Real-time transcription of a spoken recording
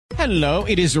Hello,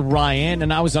 it is Ryan,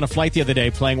 and I was on a flight the other day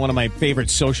playing one of my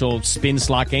favorite social spin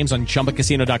slot games on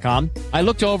ChumbaCasino.com. I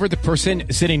looked over at the person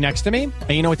sitting next to me, and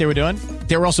you know what they were doing?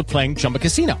 They were also playing Chumba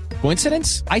Casino.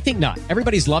 Coincidence? I think not.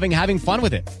 Everybody's loving having fun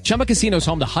with it. Chumba Casino is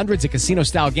home to hundreds of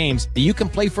casino-style games that you can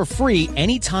play for free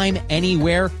anytime,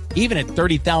 anywhere, even at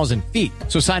 30,000 feet.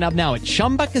 So sign up now at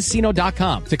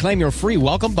ChumbaCasino.com to claim your free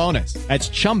welcome bonus. That's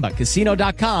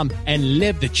ChumbaCasino.com and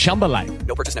live the Chumba life.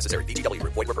 No purchase necessary. VGW.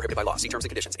 Void where prohibited by law. See terms and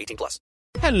conditions. 18+.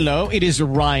 Hello, it is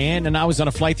Ryan, and I was on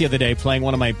a flight the other day playing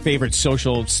one of my favorite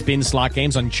social spin slot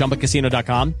games on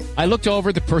ChumbaCasino.com. I looked over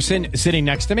at the person sitting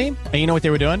next to me, and you know what they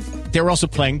were doing? They were also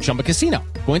playing Chumba Casino.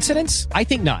 Coincidence? I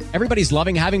think not. Everybody's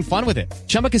loving having fun with it.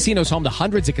 Chumba Casino is home to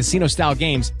hundreds of casino-style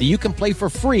games that you can play for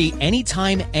free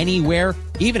anytime, anywhere,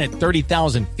 even at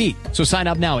 30,000 feet. So sign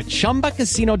up now at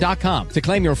ChumbaCasino.com to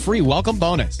claim your free welcome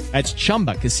bonus. That's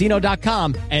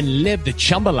ChumbaCasino.com and live the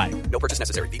Chumba life. No purchase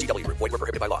necessary. VGW. Void where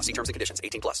prohibited by law. See terms and conditions.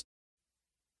 18+.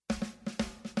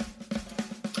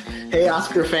 Hey,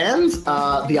 Oscar fans.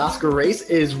 The Oscar race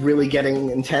is really getting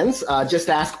intense. Just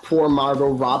ask poor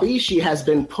Margot Robbie. She has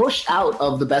been pushed out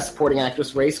of the Best Supporting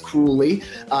Actress race cruelly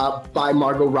by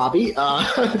Margot Robbie.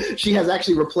 She has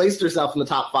actually replaced herself in the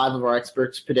top 5 of our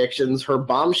experts' predictions. Her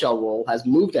Bombshell role has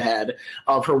moved ahead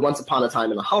of her Once Upon a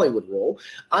Time in Hollywood role.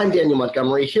 I'm Daniel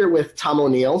Montgomery, here with Tom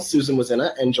O'Neill, Susan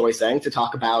Wazina, and Joy Sang to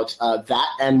talk about that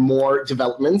and more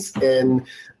developments in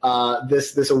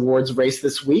this awards race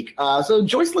this week. So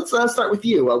Joyce, let's start with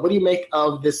you. What do you make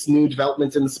of this new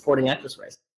development in the supporting actress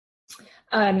race?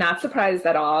 Not surprised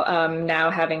at all. Now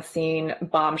having seen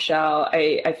Bombshell,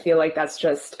 I feel like that's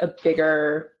just a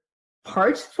bigger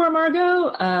part for Margot.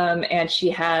 And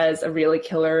she has a really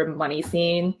killer money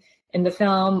scene in the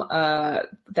film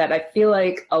that I feel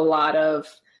like a lot of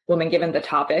women, given the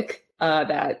topic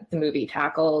that the movie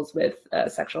tackles with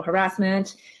sexual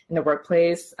harassment in the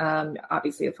workplace.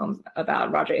 Obviously, a film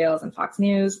about Roger Ailes and Fox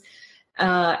News.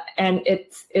 And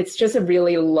it's just a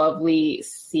really lovely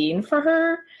scene for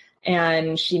her,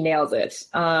 and she nails it.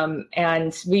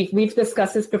 And we've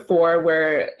discussed this before,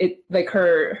 where it like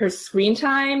her screen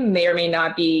time may or may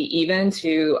not be even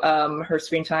to her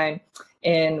screen time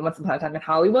in Once Upon a Time in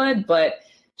Hollywood, but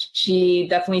she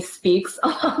definitely speaks a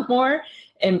lot more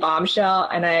in Bombshell,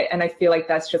 and I feel like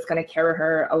that's just going to carry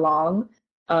her along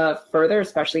further,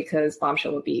 especially because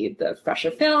Bombshell will be the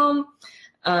fresher film,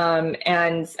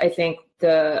 and I think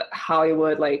the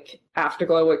Hollywood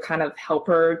afterglow would kind of help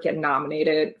her get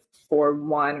nominated for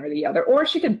one or the other, or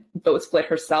she could vote split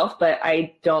herself. But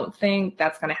I don't think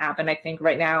that's going to happen. I think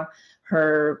right now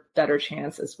her better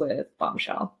chance is with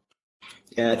Bombshell.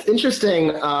 Yeah, it's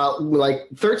interesting.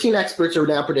 13 experts are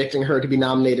now predicting her to be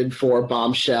nominated for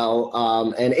Bombshell,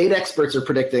 and 8 experts are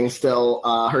predicting still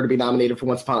her to be nominated for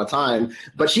Once Upon a Time.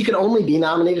 But she could only be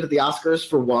nominated at the Oscars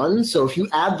for one. So if you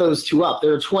add those two up,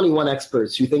 there are 21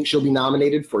 experts who think she'll be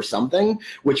nominated for something,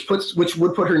 which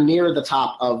would put her near the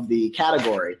top of the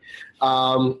category.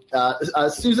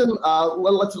 Susan,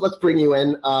 let's bring you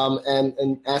in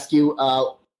and ask you.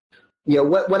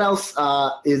 What else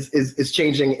is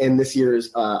changing in this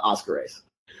year's Oscar race?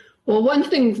 Well, one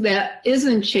thing that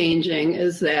isn't changing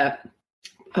is that,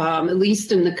 at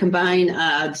least in the combined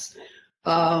odds,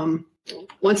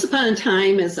 Once Upon a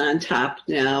Time is on top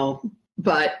now,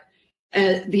 but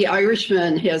The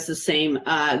Irishman has the same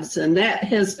odds, and that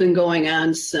has been going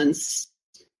on since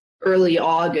early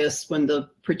August when the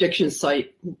prediction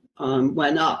site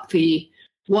went up. The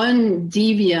one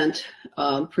deviant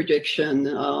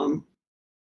prediction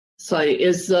site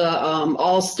is the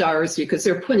All Stars, because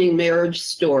they're putting Marriage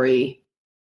Story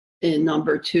in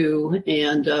number 2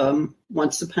 and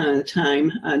Once Upon a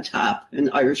Time on top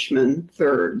and Irishman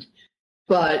third.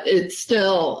 But it's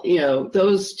still,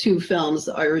 those two films,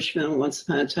 The Irishman and Once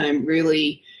Upon a Time,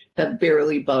 really have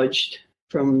barely budged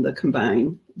from the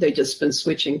combined. They've just been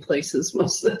switching places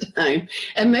most of the time.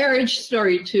 And Marriage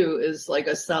Story 2 is like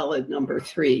a solid number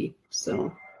 3.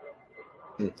 So.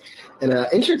 And an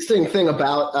interesting thing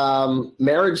about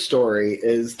Marriage Story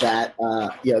is that,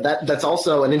 that's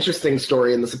also an interesting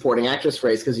story in the supporting actress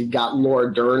race, because you've got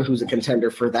Laura Dern, who's a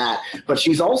contender for that, but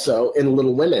she's also in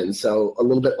Little Women. So a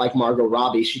little bit like Margot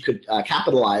Robbie, she could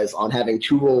capitalize on having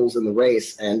 2 roles in the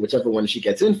race, and whichever one she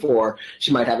gets in for,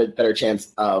 she might have a better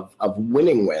chance of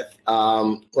winning with.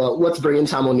 Well, let's bring in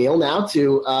Tom O'Neill now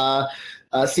to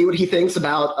see what he thinks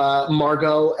about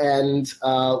Margot and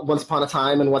Once Upon a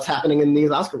Time and what's happening in these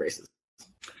Oscar races.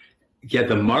 Yeah,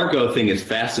 the Margot thing is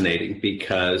fascinating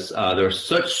because there are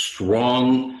such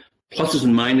strong pluses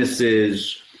and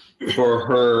minuses for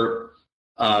her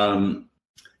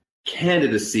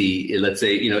candidacy, let's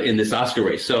say, in this Oscar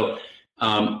race. So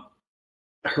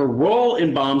her role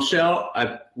in Bombshell,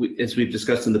 as we've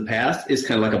discussed in the past, is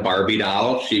kind of like a Barbie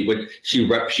doll.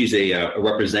 She's a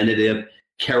representative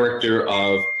character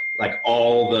of like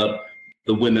all the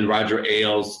women Roger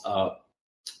Ailes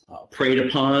preyed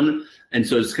upon, and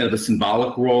so it's kind of a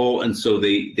symbolic role. And so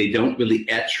they don't really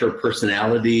etch her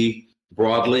personality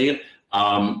broadly,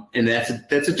 and that's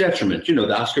a detriment. You know,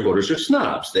 the Oscar voters are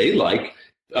snobs; they like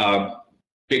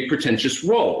big pretentious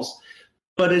roles.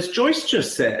 But as Joyce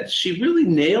just said, she really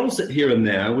nails it here and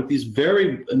there with these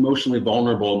very emotionally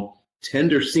vulnerable,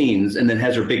 tender scenes, and then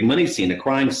has her big money scene, a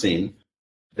crying scene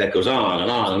that goes on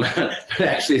and on and on. But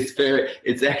actually,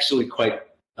 it's actually quite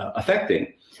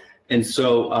affecting. And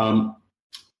so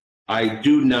I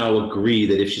do now agree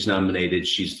that if she's nominated,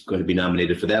 she's going to be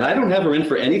nominated for that. I don't have her in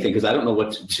for anything because I don't know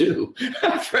what to do.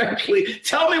 Frankly,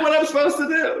 tell me what I'm supposed to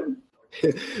do.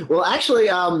 Well, actually,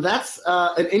 that's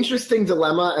an interesting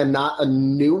dilemma and not a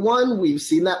new one. We've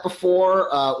seen that before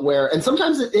and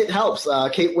sometimes it helps.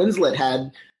 Kate Winslet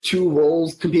had 2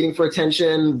 roles competing for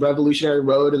attention, Revolutionary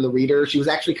Road and The Reader. She was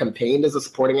actually campaigned as a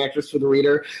supporting actress for The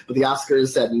Reader, but the Oscars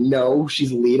said no,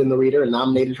 she's a lead in The Reader and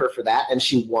nominated her for that, and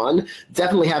she won.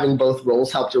 Definitely having both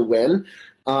roles helped her win.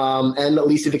 And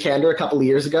Alicia Vikander a couple of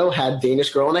years ago had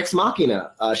Danish Girl and Ex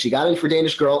Machina. She got in for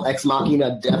Danish Girl. Ex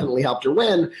Machina definitely helped her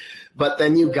win. But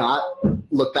then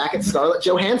look back at Scarlett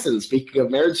Johansson, speaking of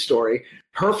Marriage Story.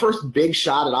 Her first big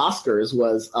shot at Oscars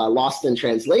was Lost in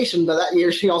Translation, but that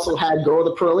year she also had Girl with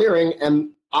the Pearl Earring, and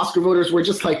Oscar voters were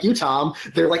just like you, Tom.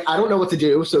 They're like, I don't know what to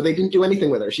do, so they didn't do anything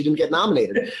with her. She didn't get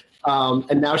nominated.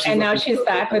 And now she's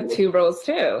back with 2 roles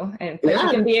too, and she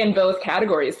can be in both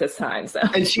categories this time. So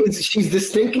and she's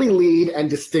distinctly lead and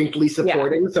distinctly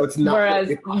supporting. So it's not.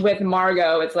 Whereas with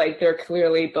Margot, it's like they're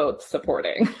clearly both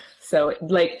supporting. So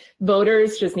like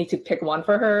voters just need to pick one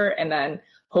for her, and then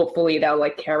hopefully they'll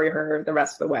like carry her the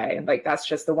rest of the way. Like that's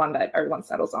just the one that everyone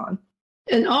settles on.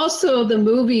 And also the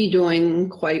movie doing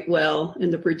quite well in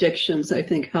the predictions, I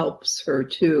think, helps her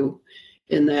too,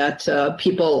 in that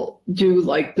people do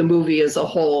like the movie as a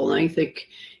whole. And I think,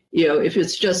 you know, if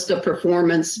it's just a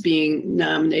performance being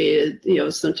nominated, you know,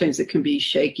 sometimes it can be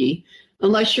shaky,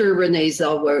 unless you're Renee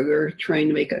Zellweger trying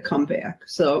to make a comeback.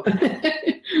 So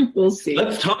we'll see.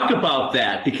 Let's talk about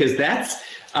that, because that's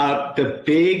the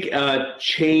big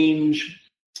change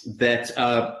that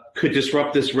could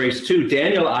disrupt this race too.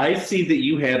 Daniel, I see that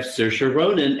you have Saoirse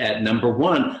Ronan at number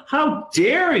 1. How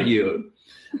dare you?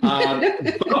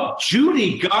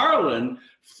 Judy Garland,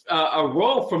 a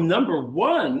role from number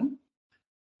 1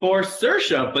 for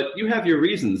Saoirse, but you have your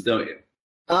reasons, don't you?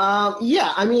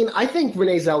 Yeah, I mean, I think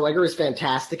Renee Zellweger is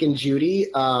fantastic in Judy.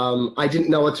 I didn't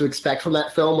know what to expect from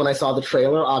that film when I saw the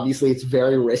trailer. Obviously, it's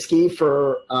very risky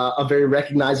for a very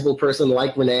recognizable person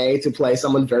like Renee to play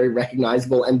someone very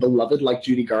recognizable and beloved like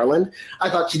Judy Garland. I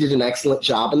thought she did an excellent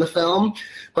job in the film.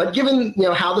 But given, you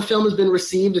know, how the film has been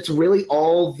received, it's really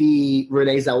all the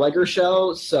Renee Zellweger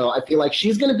show. So I feel like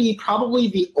she's going to be probably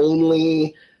the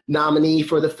only nominee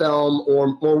for the film,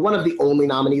 or one of the only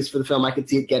nominees for the film. I could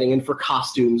see it getting in for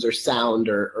costumes or sound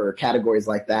or categories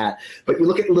like that. But you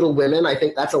look at Little Women, I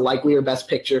think that's a likelier Best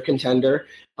Picture contender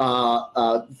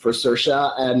for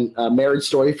Saoirse, and Marriage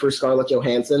Story for Scarlett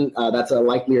Johansson. That's a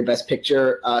likelier Best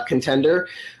Picture contender.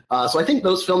 So I think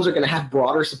those films are going to have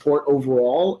broader support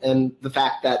overall, and the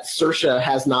fact that Saoirse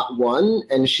has not won,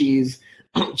 and she's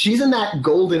in that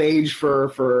golden age for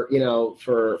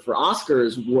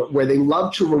Oscars where they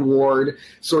love to reward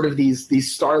sort of these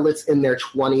starlets in their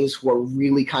 20s who are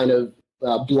really kind of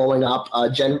blowing up.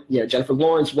 Jennifer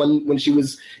Lawrence when she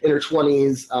was in her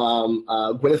 20s.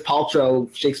 Gwyneth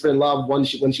Paltrow, Shakespeare in Love, when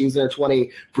she was in her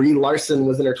 20s. Brie Larson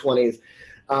was in her 20s.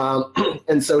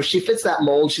 And so she fits that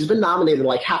mold. She's been nominated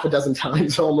like half a dozen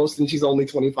times almost, and she's only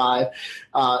 25.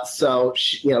 So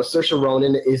Saoirse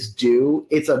Ronan is due.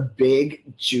 It's a big,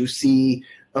 juicy,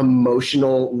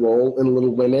 emotional role in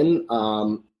Little Women.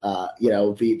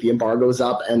 The embargo's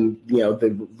up, and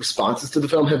the responses to the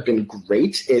film have been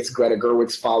great. It's Greta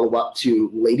Gerwig's follow-up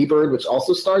to Lady Bird, which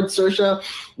also starred Saoirse,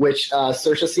 which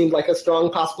Saoirse seemed like a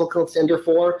strong possible contender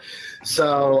for.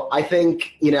 So I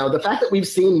think the fact that we've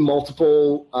seen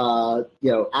multiple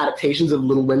adaptations of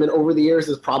Little Women over the years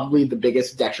is probably the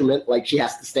biggest detriment. Like, she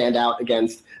has to stand out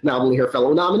against not only her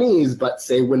fellow nominees, but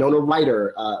say Winona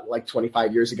Ryder like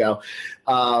 25 years ago.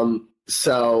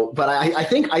 But I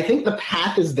think the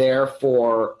path is there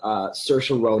for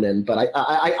Saoirse Ronan, but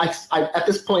I at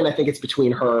this point I think it's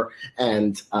between her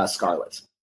and Scarlett.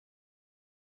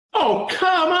 Oh,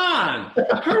 come on!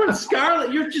 Her and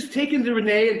Scarlett, you're just taking the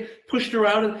Renee and pushing her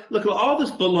out. And look, all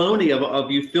this baloney of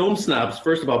you film snobs,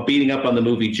 first of all, beating up on the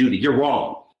movie Judy. You're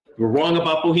wrong. You're wrong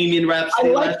about Bohemian Rhapsody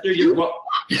last year. You're wrong.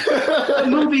 The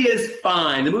movie is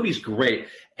fine. The movie's great.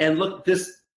 And look,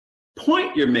 this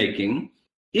point you're making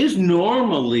is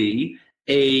normally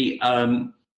a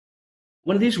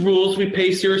one of these rules we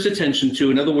pay serious attention to.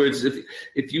 In other words,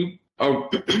 if you are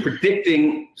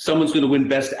predicting someone's going to win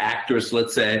Best Actress,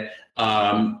 let's say,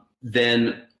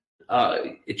 then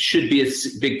it should be a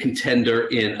big contender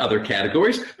in other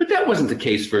categories. But that wasn't the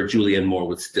case for Julianne Moore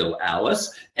with Still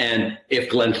Alice. And if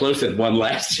Glenn Close had won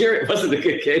last year, it wasn't a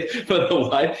good case for the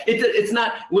wife. It's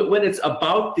not, when it's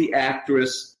about the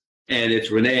actress and it's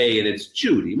Renee and it's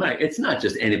Judy, Mike, it's not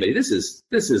just anybody. This is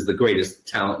the greatest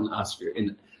talent in Oscar,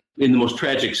 in the most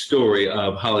tragic story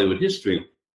of Hollywood history.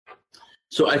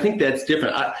 So I think that's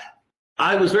different.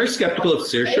 I was very skeptical of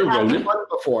Saoirse Ronan.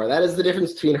 Before. That is the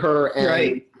difference between her and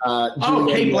right.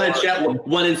 Kate Blanchett,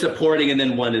 one in supporting and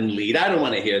then one in lead. I don't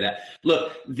want to hear that.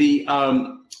 Look,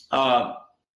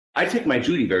 I take my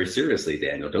Judy very seriously,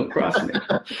 Daniel. Don't cross me.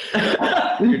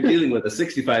 You're dealing with a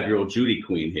 65-year-old Judy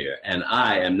queen here, and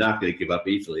I am not going to give up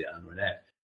easily on Renee.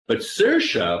 But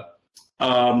Saoirse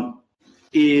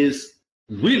is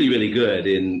really, really good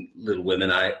in Little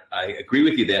Women. I agree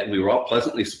with you that we were all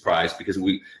pleasantly surprised because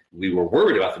we were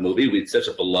worried about the movie. We had such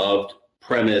a beloved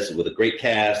premise with a great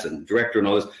cast and director and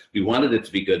all this. We wanted it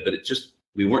to be good, but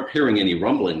we weren't hearing any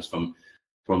rumblings from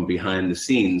behind the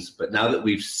scenes. But now that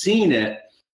we've seen it,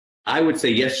 I would say,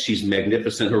 yes, she's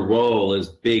magnificent. Her role is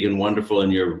big and wonderful,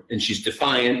 and she's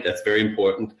defiant. That's very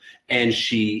important. And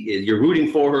you're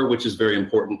rooting for her, which is very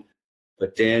important.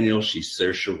 But Daniel, she's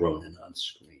Saoirse Ronan on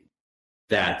screen.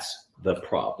 That's the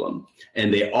problem.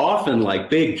 And they often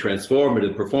like big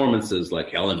transformative performances like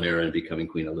Helen Mirren becoming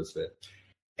Queen Elizabeth.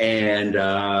 And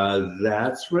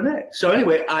that's Renee. So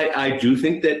anyway, I do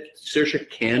think that Saoirse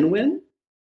can win,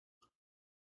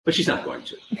 but she's not going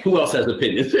to. Who else has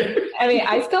opinions? I mean,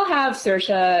 I still have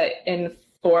Saoirse in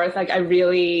fourth. Like, I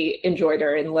really enjoyed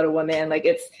her in Little Women. Like,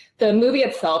 it's the movie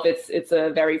itself, it's a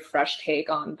very fresh take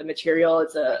on the material.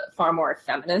 It's a far more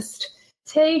feminist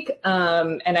take.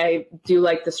 And I do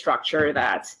like the structure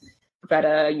that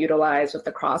Greta utilized with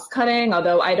the cross-cutting,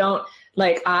 although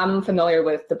I'm familiar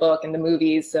with the book and the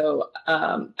movies, so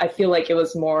I feel like it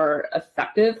was more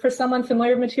effective for someone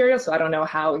familiar with material, so I don't know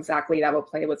how exactly that will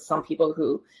play with some people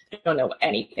who don't know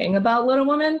anything about Little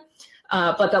Women.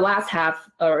 But the last half,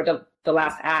 or the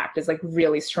last act, is like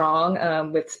really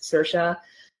strong with Saoirse.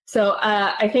 So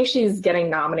I think she's getting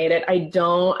nominated.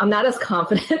 I'm not as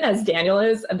confident as Daniel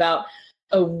is about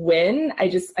a win. I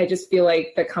just feel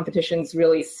like the competition's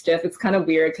really stiff. It's kind of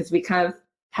weird because we kind of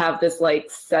have this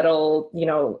like settled,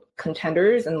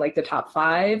 contenders in like the top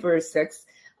 5 or 6.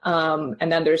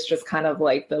 And then there's just kind of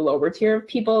like the lower tier of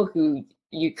people who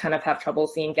you kind of have trouble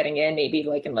seeing getting in, maybe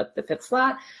like in like the 5th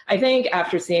slot. I think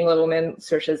after seeing Little Women,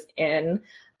 Saoirse's in.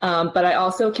 But I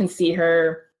also can see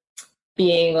her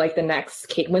being like the next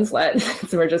Kate Winslet.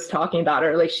 So we're just talking about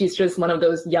her. Like, she's just one of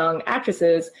those young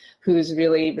actresses who's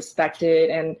really respected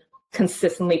and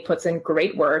consistently puts in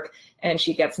great work, and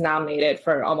she gets nominated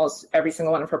for almost every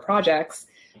single one of her projects.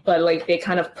 But like, they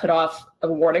kind of put off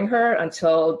awarding her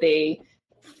until they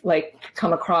like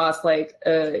come across like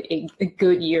a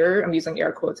good year. I'm using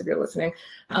air quotes if you're listening,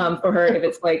 for her, if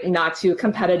it's like not too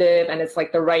competitive and it's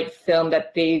like the right film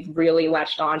that they've really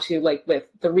latched onto, like with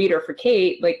The Reader for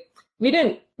Kate. Like,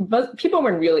 people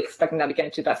weren't really expecting that to get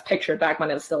into Best Picture back when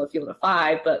it was still a field of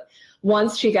 5. But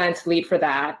once she got into lead for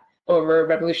that over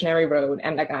Revolutionary Road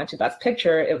and that got into Best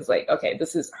Picture, it was like, okay,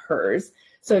 this is hers.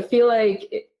 So I feel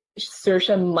like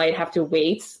Saoirse might have to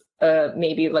wait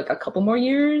maybe like a couple more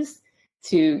years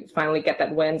to finally get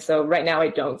that win. So right now I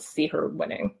don't see her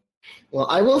winning. Well,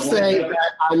 I will say that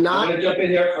I'm not... I'm going to jump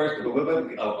in there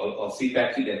first. I'll see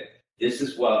back to you then. This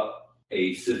is what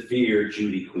a severe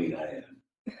Judy queen I am.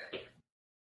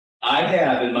 I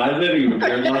have in my living room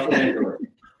here in Los Angeles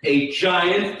a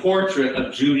giant portrait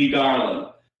of Judy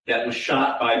Garland that was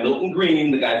shot by Milton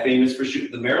Green, the guy famous for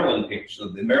shooting the Maryland pictures,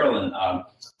 the Maryland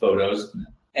photos.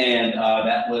 And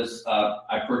that was,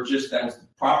 I purchased, that was the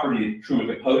property of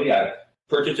Truman Capote. I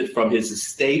purchased it from his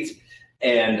estate.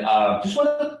 And just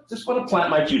want to plant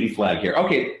my Judy flag here.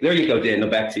 Okay, there you go, Daniel,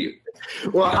 back to you.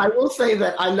 Well, I will say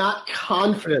that I'm not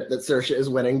confident that Saoirse is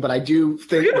winning, but I do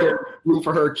think there's room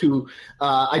for her to,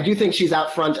 I do think she's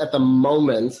out front at the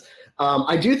moment.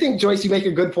 I do think, Joyce, you make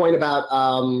a good point about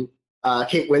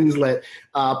Kate Winslet.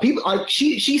 People like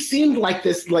she seemed like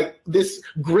this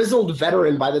grizzled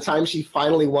veteran by the time she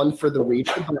finally won for The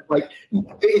Reader. But like,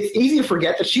 it's easy to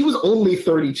forget that she was only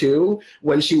 32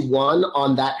 when she won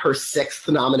on that her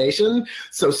 6th nomination.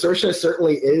 So Saoirse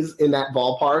certainly is in that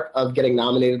ballpark of getting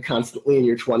nominated constantly in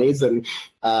your 20s. And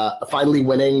finally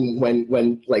winning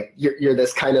when like you're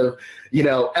this kind of,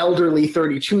 elderly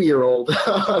 32-year-old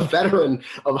veteran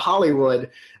of Hollywood.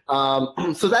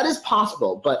 So that is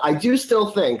possible, but I do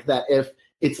still think that if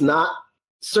it's not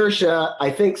Saoirse, I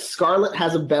think Scarlett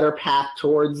has a better path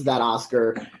towards that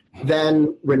Oscar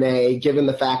than Renee, given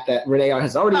the fact that Renee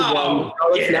has already won.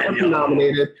 Scarlett's never been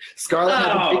nominated. Scarlett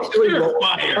has a victory role,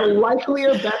 a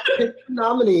likelier Best Picture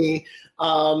nominee.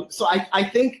 So I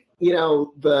think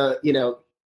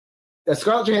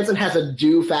Scarlett Johansson has a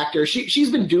due factor.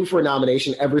 She's been due for a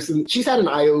nomination ever since. She's had an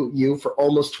IOU for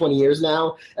almost 20 years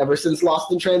now, ever since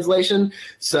Lost in Translation.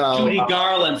 So Judy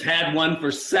Garland's had one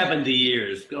for 70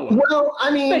 years. Go on. Well,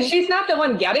 I mean, but she's not the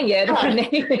one getting it.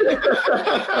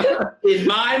 In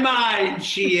my mind,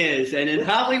 she is, and in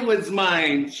Hollywood's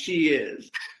mind, she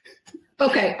is.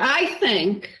 Okay, I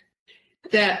think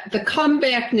that the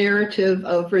comeback narrative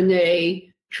of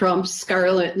Renee trumps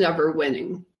Scarlett never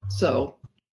winning. So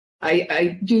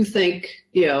I do think,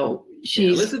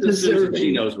 she's listen to Susan.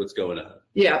 She knows what's going on.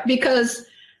 Yeah, because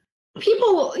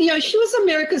people, she was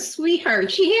America's sweetheart.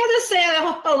 She had to say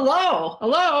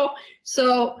hello.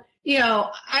 So,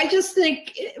 I just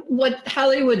think what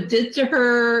Hollywood did to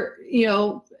her,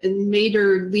 and made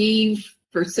her leave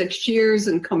for 6 years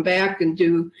and come back and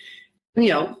do,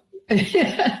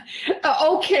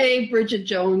 okay, Bridget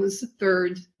Jones'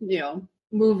 third,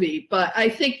 movie. But I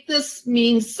think this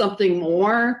means something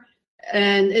more.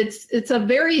 And it's a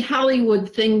very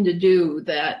Hollywood thing to do,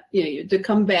 that to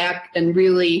come back and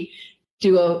really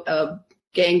do a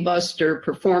gangbuster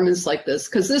performance like this,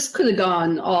 because this could have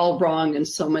gone all wrong in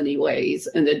so many ways,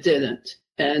 and it didn't.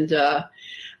 And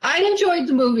I enjoyed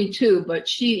the movie too, but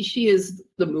she is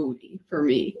the movie for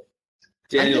me.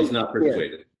 Daniel's not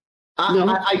persuaded.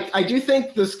 No? I do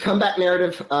think this comeback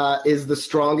narrative is the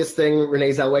strongest thing Renee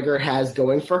Zellweger has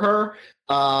going for her.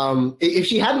 If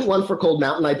she hadn't won for Cold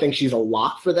Mountain, I think she's a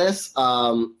lock for this.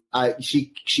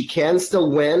 She can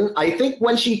still win. I think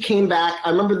when she came back, I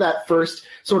remember that first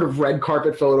sort of red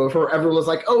carpet photo of her. Everyone was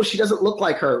like, "Oh, she doesn't look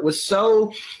like her." It was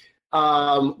so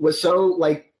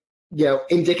like,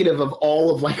 indicative of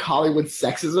all of like Hollywood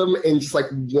sexism in just like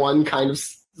one kind of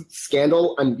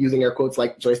scandal. I'm using air quotes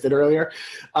like Joyce did earlier.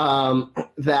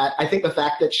 That I think the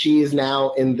fact that she is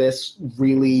now in this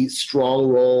really strong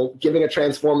role, giving a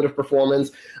transformative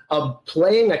performance of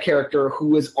playing a character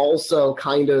who is also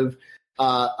kind of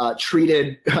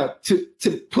treated, to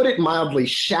put it mildly,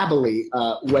 shabbily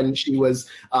when she was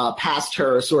past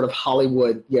her sort of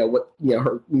Hollywood,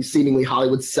 her seemingly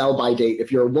Hollywood sell-by date.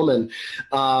 If you're a woman,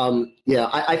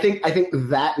 I think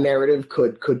that narrative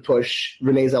could push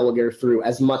Renee Zellweger through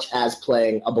as much as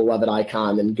playing a beloved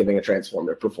icon and giving a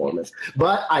transformative performance.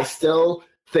 But I still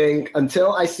think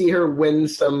until I see her win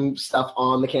some stuff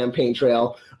on the campaign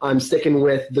trail, I'm sticking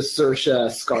with the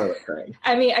Saoirse Scarlett thing.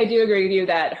 I mean, I do agree with you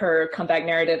that her comeback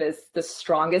narrative is the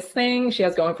strongest thing she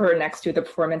has going for her next to the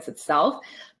performance itself.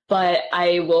 But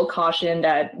I will caution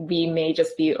that we may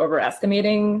just be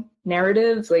overestimating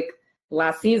narratives. Like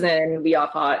last season, we all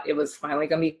thought it was finally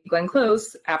going to be Glenn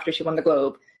Close after she won the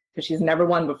Globe, because she's never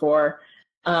won before.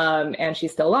 And she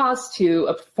still lost to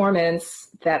a performance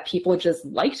that people just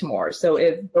liked more. So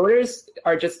if voters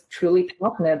are just truly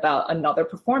passionate about another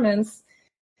performance,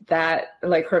 that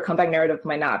like her comeback narrative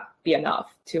might not be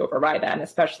enough to override that. And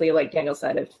especially like Daniel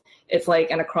said, if it's like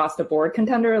an across the board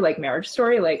contender, like Marriage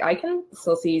Story, like I can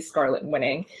still see Scarlett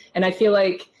winning. And I feel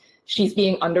like she's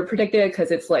being underpredicted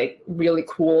because it's like really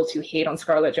cool to hate on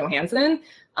Scarlett Johansson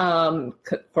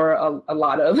for a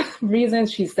lot of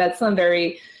reasons. She said some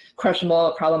very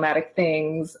questionable, problematic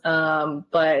things. I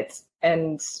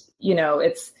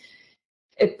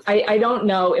don't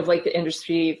know if like the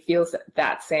industry feels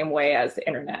that same way as the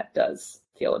internet does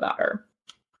feel about her.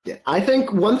 Yeah, I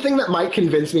think one thing that might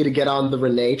convince me to get on the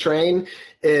Renee train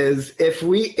is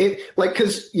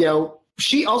because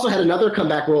she also had another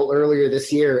comeback role earlier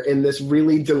this year in this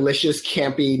really delicious,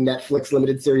 campy Netflix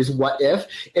limited series, What If?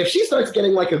 If she starts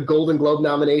getting like a Golden Globe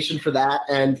nomination for that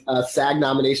and a SAG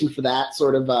nomination for that,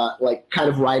 sort of kind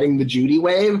of riding the Judy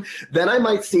wave, then I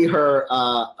might see her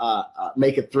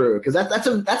make it through, because that's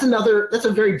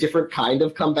a very different kind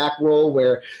of comeback role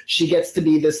where she gets to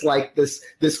be this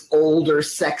older,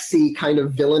 sexy kind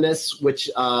of villainess,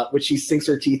 which she sinks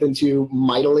her teeth into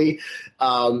mightily.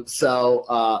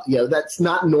 That's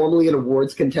not normally an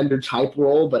awards contender type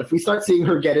role, but if we start seeing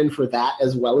her get in for that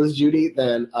as well as Judy,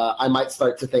 then I might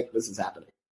start to think this is happening.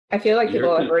 I feel like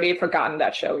people have already forgotten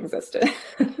that show existed.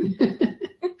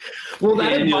 Well,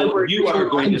 you're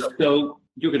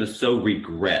going to so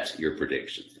regret your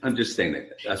predictions. I'm just saying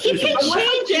that. You can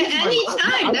change at any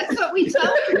time. That's what we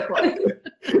tell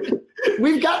people.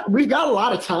 we've got a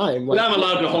lot of time. But I'm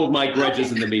allowed to hold my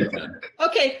grudges in the meantime.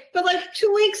 Okay, but like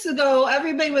 2 weeks ago,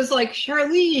 everybody was like,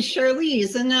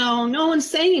 Charlize, and now no one's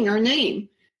saying her name.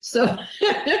 So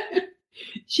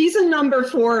she's a number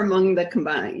 4 among the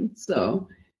combined. So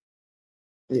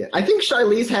yeah, I think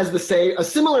Charlize has a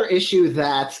similar issue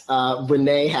that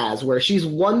Renee has, where she's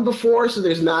won before, so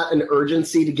there's not an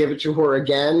urgency to give it to her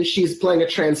again. She's playing a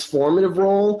transformative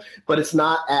role, but it's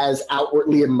not as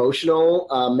outwardly emotional.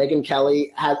 Megyn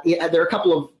Kelly there are a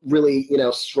couple of really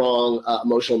strong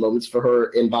emotional moments for her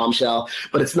in Bombshell,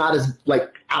 but it's not as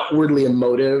like outwardly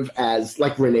emotive as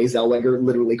like Renee Zellweger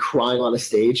literally crying on a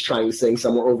stage trying to sing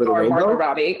Somewhere Over the Rainbow. Or Margot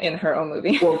Robbie in her own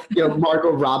movie. Or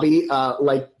Margot Robbie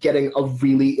like getting a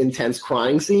really intense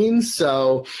crying scene.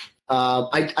 So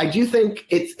I do think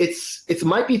it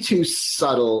might be too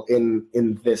subtle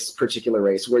in this particular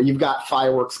race, where you've got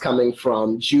fireworks coming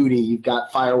from Judy, you've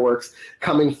got fireworks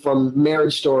coming from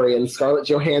Marriage Story and Scarlett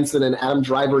Johansson and Adam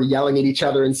Driver yelling at each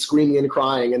other and screaming and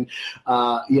crying, and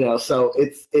so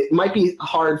it might be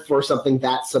hard for something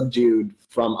that subdued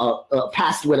from a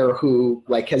past winner who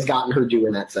like has gotten her due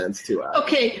in that sense to.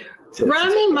 Okay,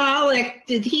 Rami Malek,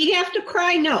 did he have to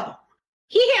cry? No.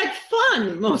 He had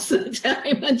fun most of the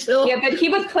time until... Yeah, but he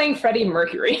was playing Freddie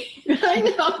Mercury. I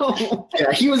know.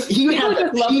 Yeah, he got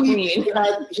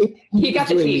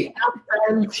the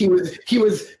tea. He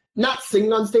was not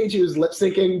singing on stage, he was lip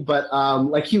syncing, but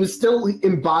he was still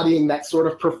embodying that sort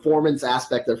of performance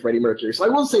aspect of Freddie Mercury. So I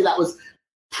will say that was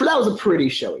a pretty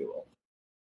showy role.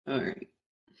 All right.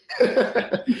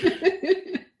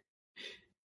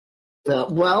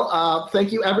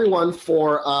 Thank you everyone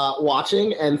for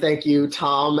watching, and thank you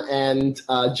Tom and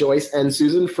Joyce and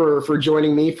Susan for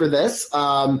joining me for this.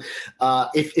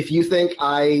 If you think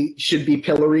I should be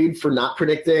pilloried for not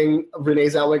predicting Renee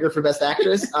Zellweger for Best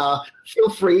Actress, feel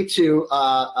free to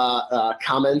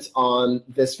comment on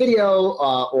this video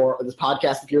or this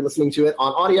podcast if you're listening to it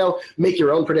on audio. Make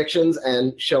your own predictions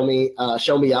and show me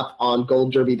up on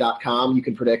GOLDDERBY.com. You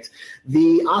can predict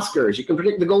the Oscars. You can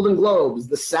predict the Golden Globes,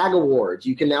 the SAG Awards.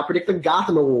 You can now predict the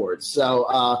Gotham Awards.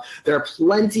 So there are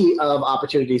plenty of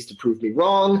opportunities to prove me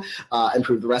wrong and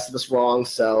prove the rest of us wrong.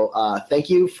 So thank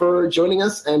you for joining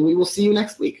us, and we will see you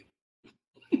next week.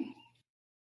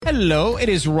 Hello, it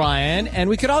is Ryan, and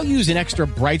we could all use an extra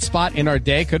bright spot in our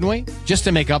day, couldn't we? Just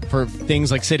to make up for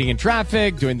things like sitting in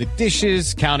traffic, doing the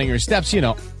dishes, counting your steps,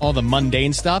 all the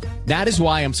mundane stuff. That is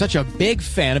why I'm such a big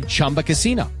fan of Chumba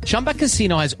Casino. Chumba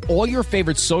Casino has all your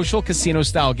favorite social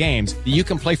casino-style games that you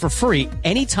can play for free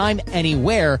anytime,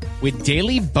 anywhere with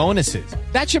daily bonuses.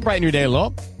 That should brighten your day a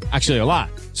little. Actually, a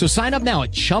lot. So sign up now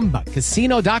at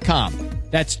ChumbaCasino.com.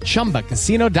 That's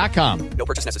ChumbaCasino.com. No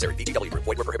purchase necessary. VGW Group.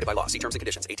 Void where prohibited by law. See terms and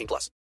conditions. 18+.